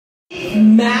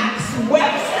Max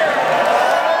Webster.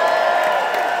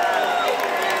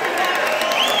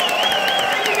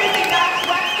 Introducing Max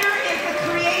Webster is the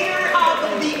creator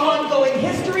of the ongoing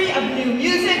history of new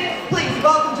music. Please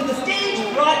welcome to the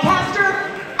stage broadcaster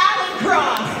Alan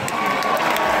Cross.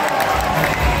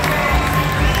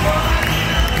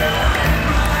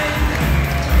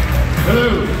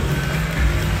 Hello.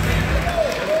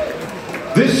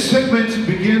 This segment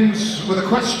begins with a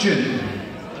question.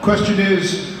 The question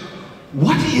is,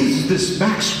 what is this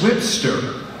Max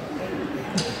Webster?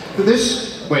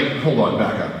 Wait, hold on,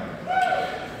 back up.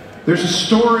 There's a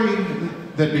story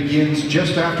that begins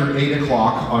just after 8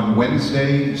 o'clock on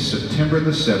Wednesday, September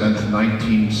the 7th,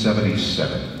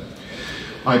 1977.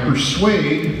 I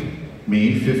persuade,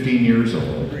 me, 15 years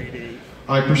old,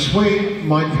 I persuade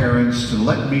my parents to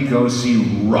let me go see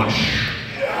Rush.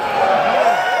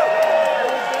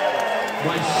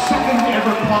 My second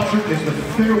ever concert is the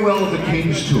Farewell of the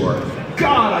Kings tour.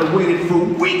 God, I waited for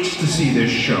weeks to see this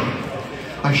show.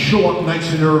 I show up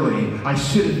nice and early. I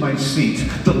sit in my seat.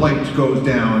 The light goes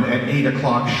down at 8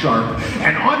 o'clock sharp.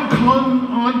 And on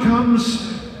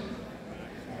comes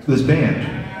this band.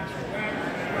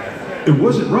 It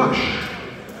wasn't Rush.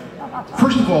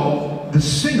 First of all, the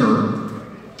singer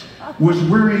was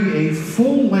wearing a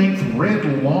full-length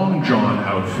red long john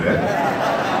outfit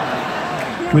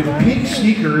with pink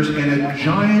sneakers and a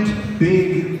giant,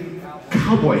 big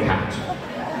cowboy hat.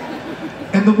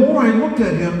 And the more I looked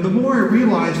at him, the more I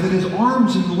realized that his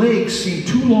arms and legs seemed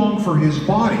too long for his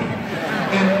body.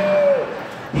 And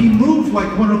he moved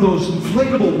like one of those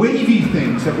inflatable wavy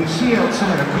things that we see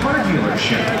outside a car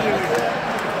dealership.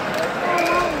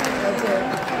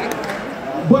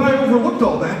 But I overlooked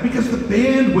all that because the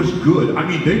band was good. I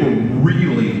mean, they were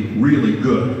really, really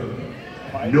good.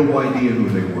 No idea who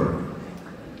they were.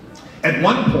 At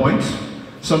one point,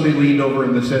 somebody leaned over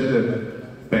and they said, the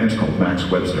band's called Max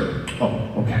Webster. Oh,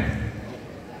 okay.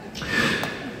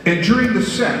 And during the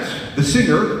set, the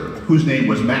singer, whose name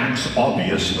was Max,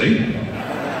 obviously,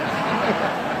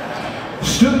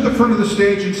 stood at the front of the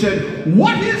stage and said,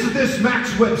 "What is this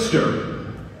Max Webster?"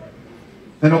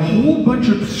 And a whole bunch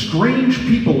of strange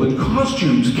people in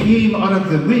costumes came out of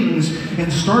the wings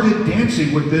and started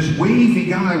dancing with this wavy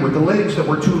guy with the legs that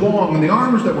were too long and the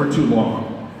arms that were too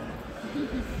long.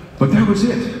 But that was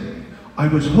it. I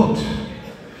was hooked.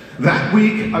 That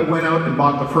week, I went out and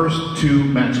bought the first 2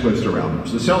 Max Webster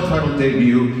albums, the self-titled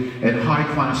debut and High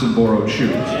Class and Borrowed Shoes.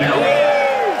 Now,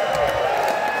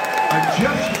 I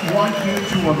just want you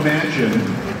to imagine,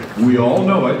 we all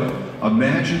know it,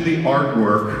 imagine the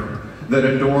artwork that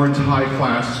adorns High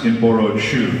Class in Borrowed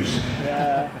Shoes.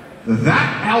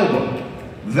 That album,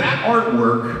 that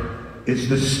artwork, is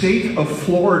the state of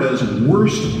Florida's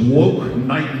worst woke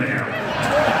nightmare.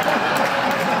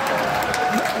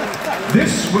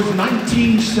 This was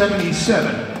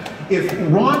 1977. If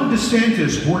Ron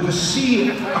DeSantis were to see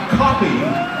a copy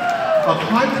of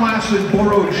High Class in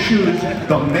Borrowed Shoes,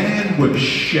 the man would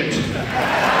shit.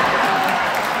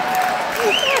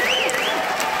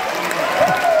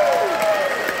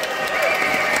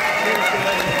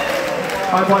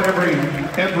 I bought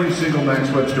every single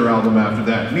Max Webster album after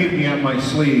that. Meet Me at My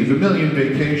Sleeve, A Million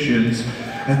Vacations,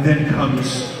 and then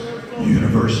comes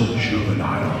Universal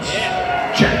Juveniles.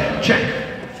 Check, check.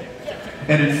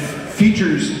 And it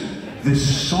features this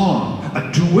song, a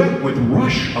duet with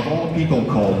Rush, of all people,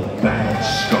 called Battle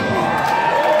Scar.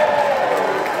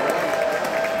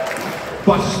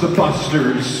 Bust the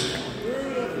busters,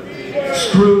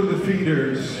 screw the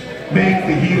feeders, make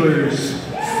the healers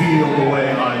feel the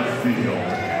way I feel.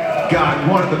 God,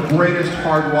 one of the greatest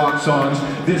hard rock songs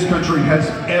this country has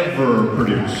ever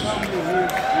produced.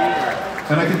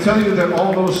 And I can tell you that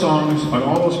all those songs on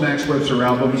all those Max Webster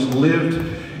albums lived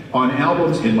on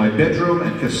albums in my bedroom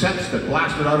and cassettes that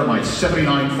blasted out of my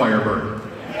 '79 Firebird.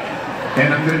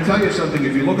 And I'm going to tell you something,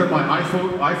 if you look at my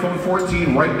iPhone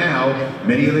 14 right now,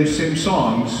 many of these same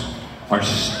songs are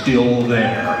still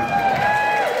there.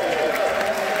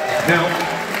 Now,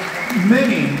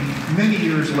 many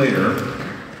years later,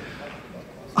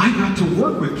 I got to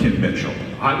work with Kim Mitchell.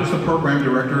 I was the program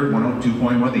director at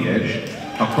 102.1 The Edge.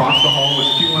 Across the hall was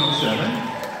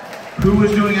Q107. Who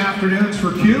was doing afternoons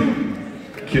for Q?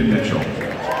 Kim Mitchell.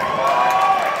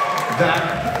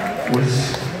 That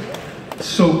was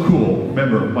so cool.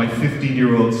 Remember, my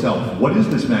 15-year-old self. What is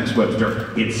this Max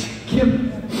Webster? It's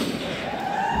Kim.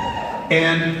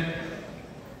 And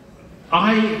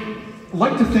I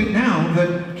like to think now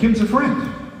that Kim's a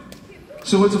friend.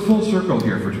 So it's a full circle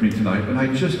here for me tonight, and I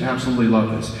just absolutely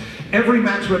love this. Every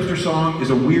Max Webster song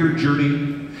is a weird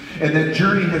journey. And that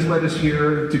journey has led us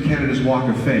here to Canada's Walk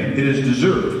of Fame. It is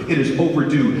deserved, it is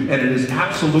overdue, and it is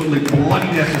absolutely bloody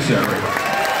necessary.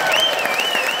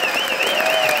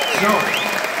 So,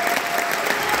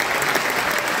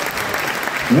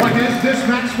 what is this,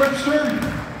 Max Webster?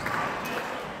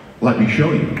 Let me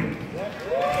show you.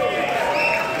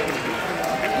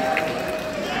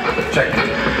 Check.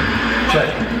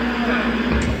 Check.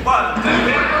 1, 2,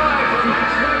 3.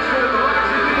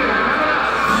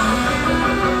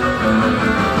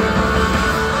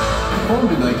 Formed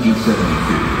in 1972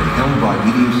 and helmed by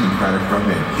idiosyncratic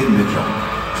frontman Kid Mitchell,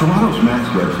 Toronto's Max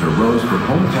Webster rose from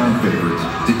hometown favorites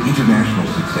to international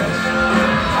success.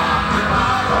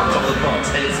 On top of the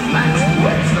box, it's Max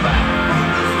Webster.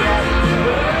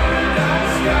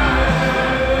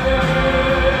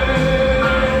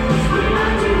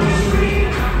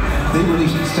 They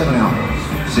released 7 albums,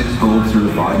 6 gold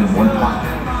certified and 1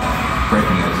 platinum,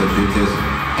 breaking out such hits as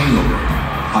Hangover,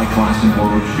 High Class and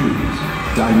Borrowed Shoes,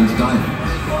 Diamonds,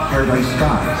 Paradise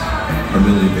Skies, A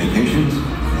Million Vacations,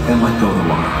 and Let Go the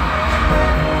Line.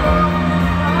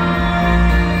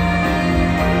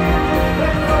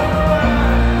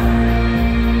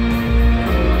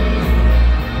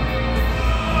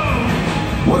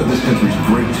 One of this country's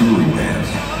great touring bands,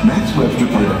 Max Webster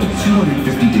played up to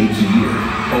 250 dates a year,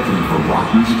 opening for rock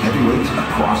music heavyweights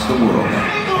across the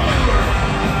world.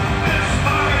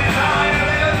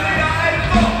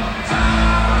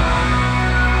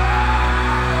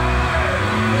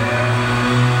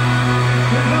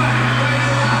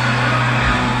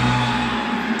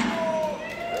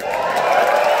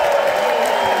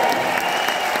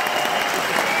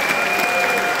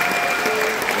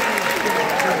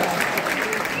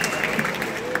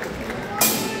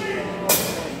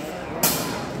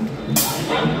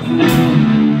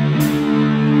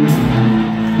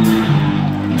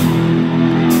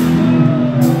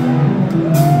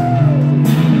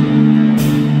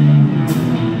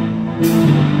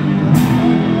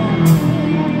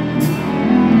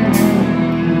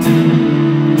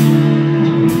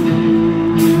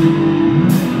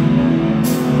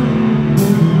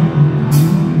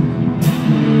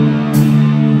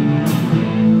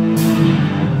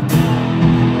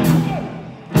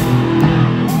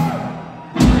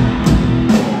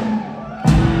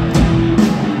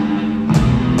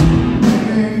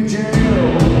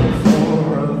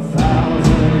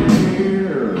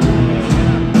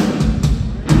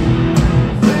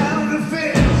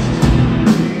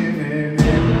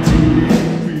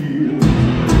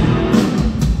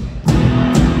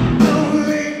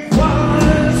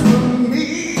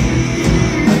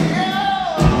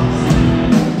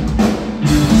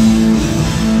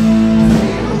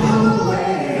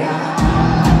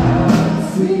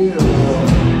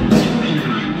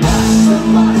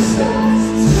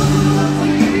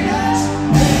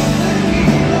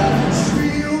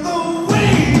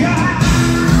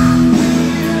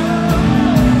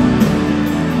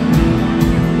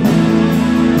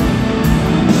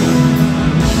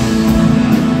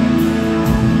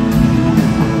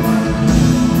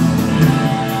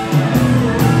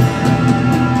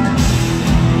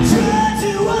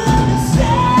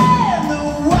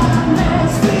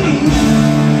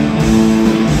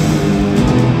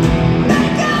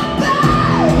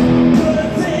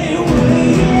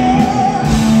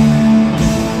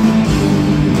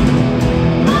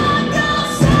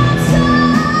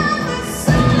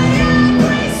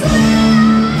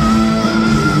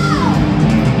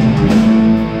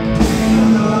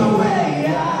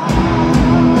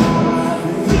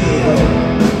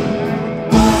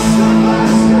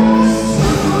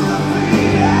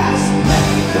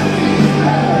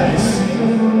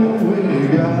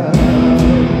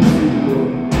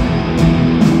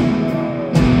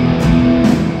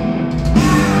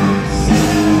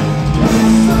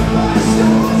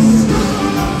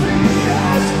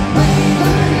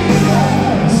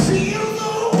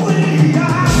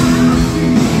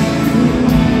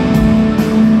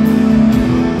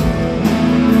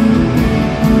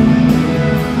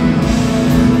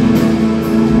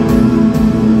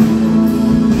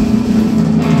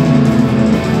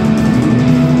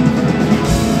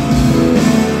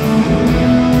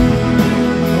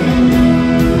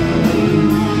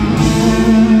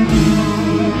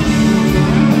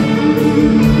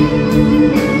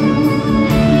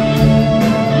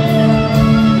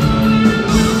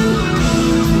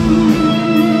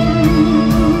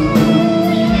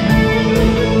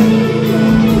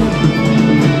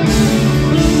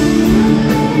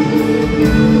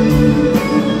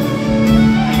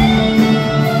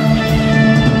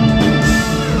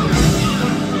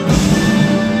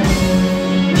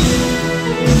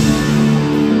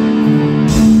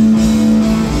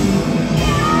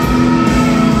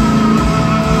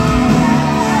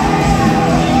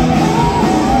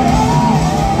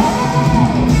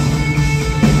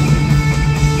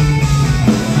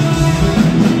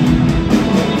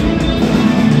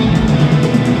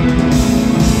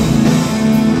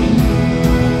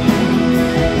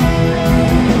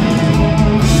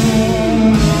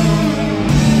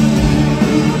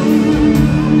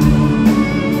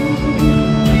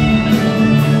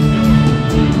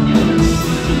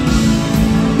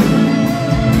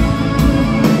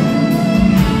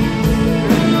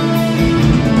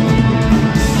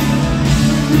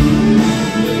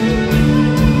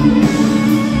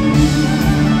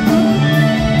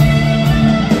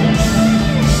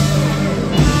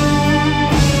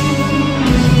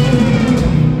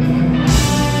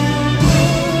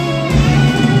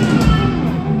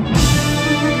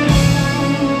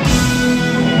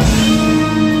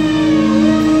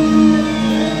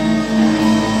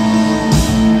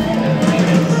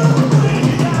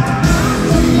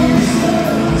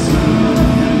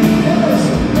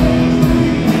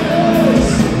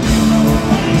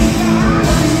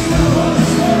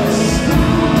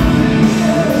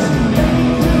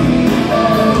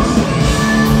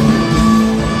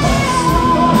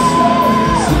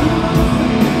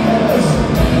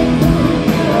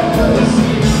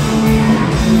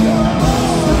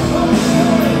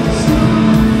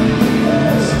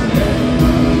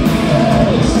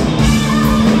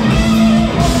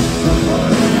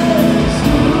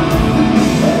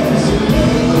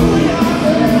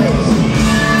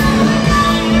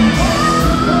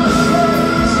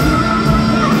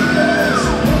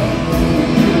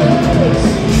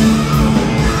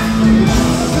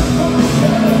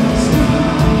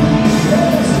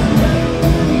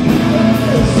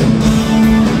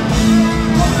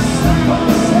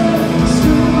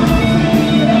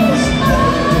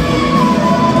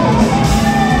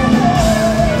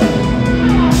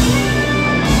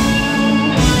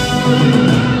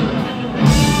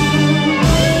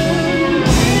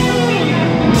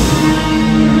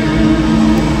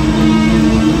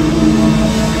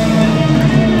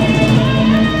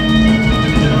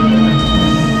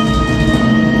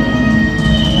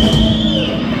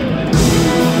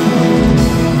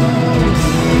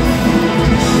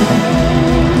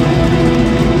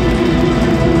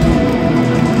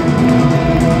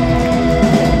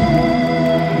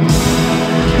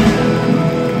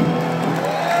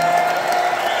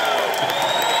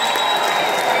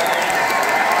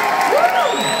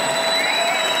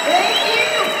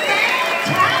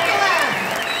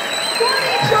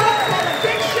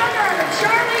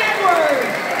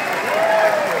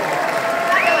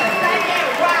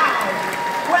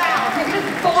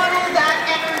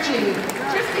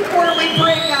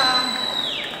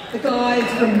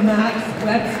 From Max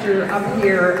Webster up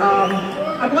here.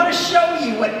 I want to show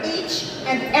you what each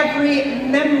and every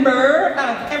member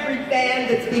of every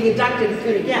band that's being inducted is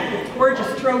going to get, this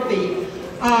gorgeous trophy,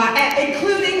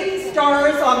 including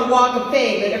stars on the Walk of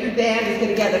Fame, that every band is going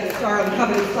to get a star on the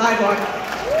coveted sidewalk.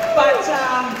 But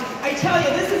I tell you,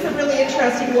 this is a really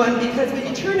interesting one because when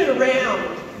you turn it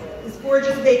around, this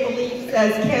gorgeous maple leaf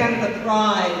says Canada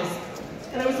Thrives.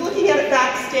 And I was looking at it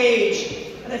backstage,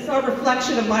 and I saw a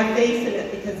reflection of my face in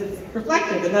it because it's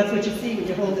reflective, and that's what you see when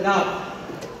you hold it up.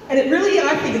 And it really,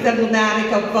 I think, is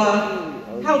emblematic of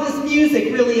how this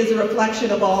music really is a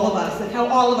reflection of all of us, and how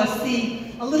all of us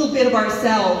see a little bit of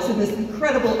ourselves in this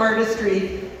incredible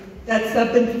artistry that's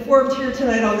been performed here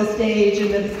tonight on the stage,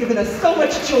 and that has given us so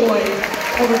much joy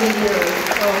over the years.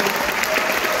 So,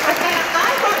 I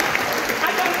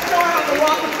got a star on the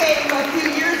Walk of Fame a few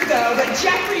years ago, but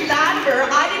Jeffrey Lander,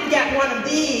 I didn't get one of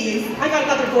these. I got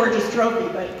another gorgeous trophy,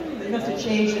 but they must have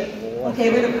changed it. Okay,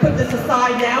 we're going to put this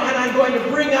aside now, and I'm going to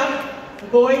bring up the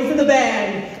boys in the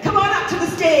band. Come on up to the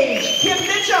stage. Kim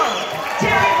Mitchell,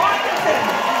 Terry Watkinson,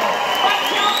 Mike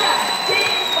Kilka,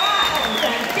 Dave Miles,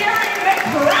 and Gary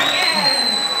McCracken.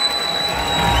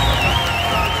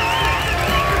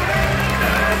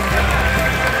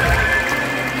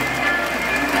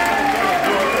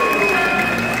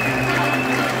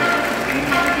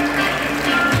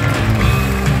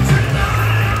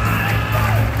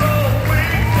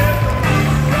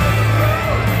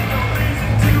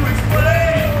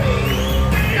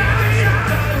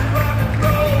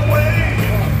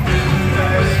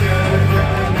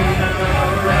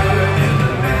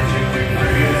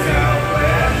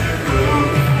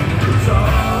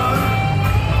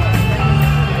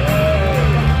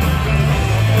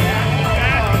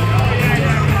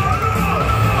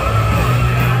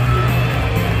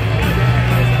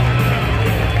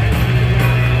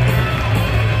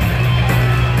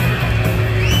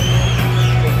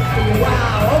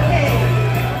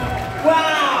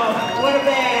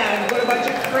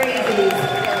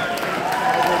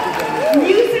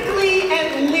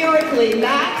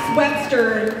 Max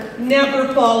Webster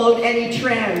never followed any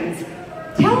trends.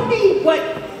 Tell me what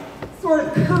sort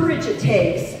of courage it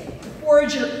takes to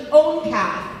forge your own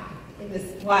path in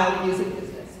this wild music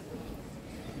business.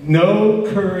 No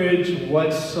courage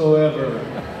whatsoever.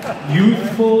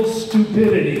 Youthful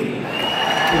stupidity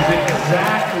is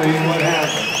exactly what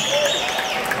happened.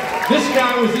 This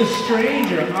guy was a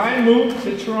stranger. I moved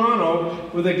to Toronto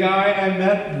with a guy I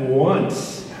met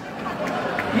once.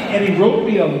 And he wrote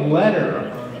me a letter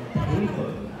on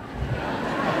paper.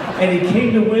 And he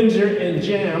came to Windsor and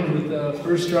jammed with the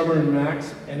first drummer and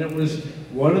Max, and it was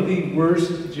one of the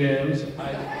worst jams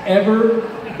I've ever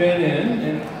been in,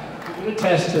 and he would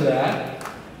attest to that.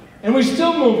 And we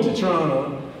still moved to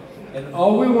Toronto, and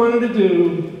all we wanted to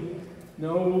do,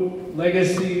 no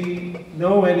legacy,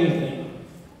 no anything,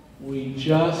 we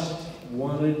just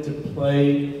wanted to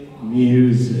play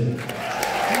music.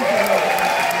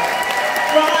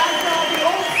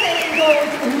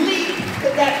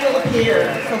 That will appear.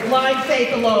 So blind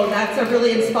faith alone, that's a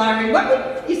really inspiring. What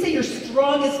would you say your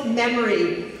strongest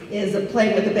memory is of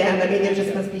playing with the band? I mean, there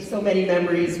just must be so many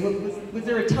memories. Was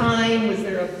there a time, was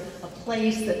there a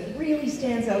place that really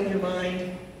stands out in your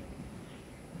mind?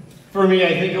 For me, I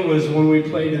think it was when we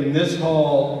played in this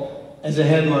hall as a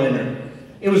headliner.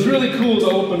 It was really cool to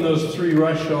open those 3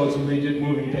 Rush shows when they did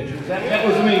moving pictures. That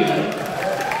was me.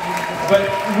 But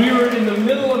we were in the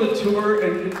middle of a tour,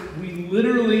 and we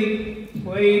literally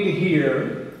played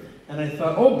here, and I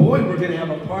thought, oh boy, we're going to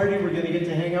have a party, we're going to get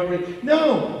to hang out.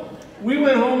 No! We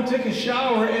went home, took a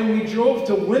shower, and we drove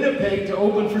to Winnipeg to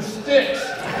open for Styx.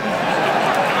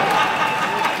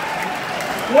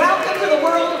 Welcome to the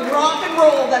world of rock and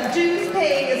roll. That dues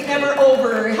paying is never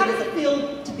over. How does it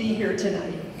feel to be here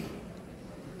tonight?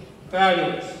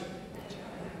 Fabulous.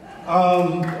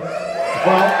 Well,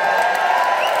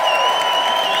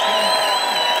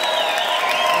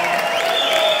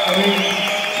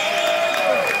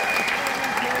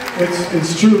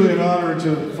 It's truly an honor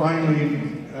to finally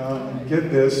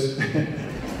get this.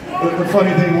 The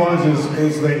funny thing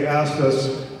is they asked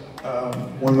us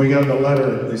when we got the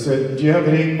letter, they said, "Do you have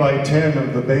an 8x10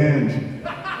 of the band?"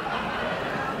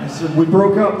 I said, "We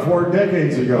broke up 4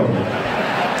 decades ago."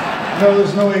 No,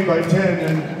 there's no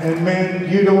 8x10, and man,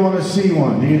 you don't want to see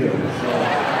one either. So,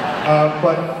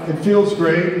 but it feels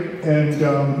great, and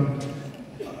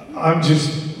I'm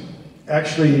just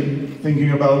actually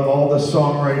thinking about all the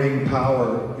songwriting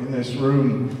power in this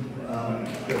room.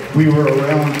 We were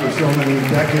around for so many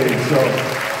decades, so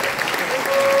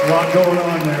a lot going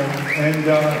on there. And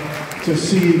to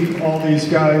see all these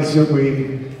guys that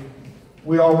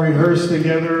we all rehearsed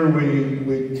together,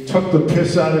 we took the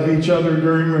piss out of each other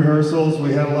during rehearsals,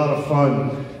 we had a lot of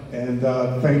fun. And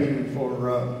thank you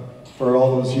for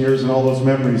all those years and all those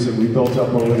memories that we built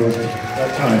up over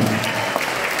that time.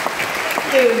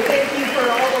 Thank you for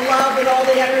all the love and all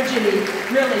the energy.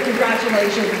 Really,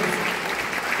 congratulations.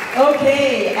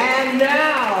 Okay, and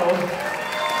now,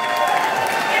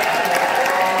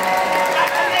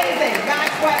 amazing, Max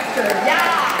Webster,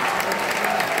 yeah.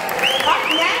 Up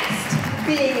next,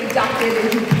 being inducted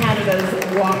into Canada's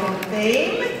Walk of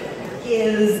Fame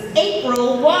is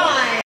April Y.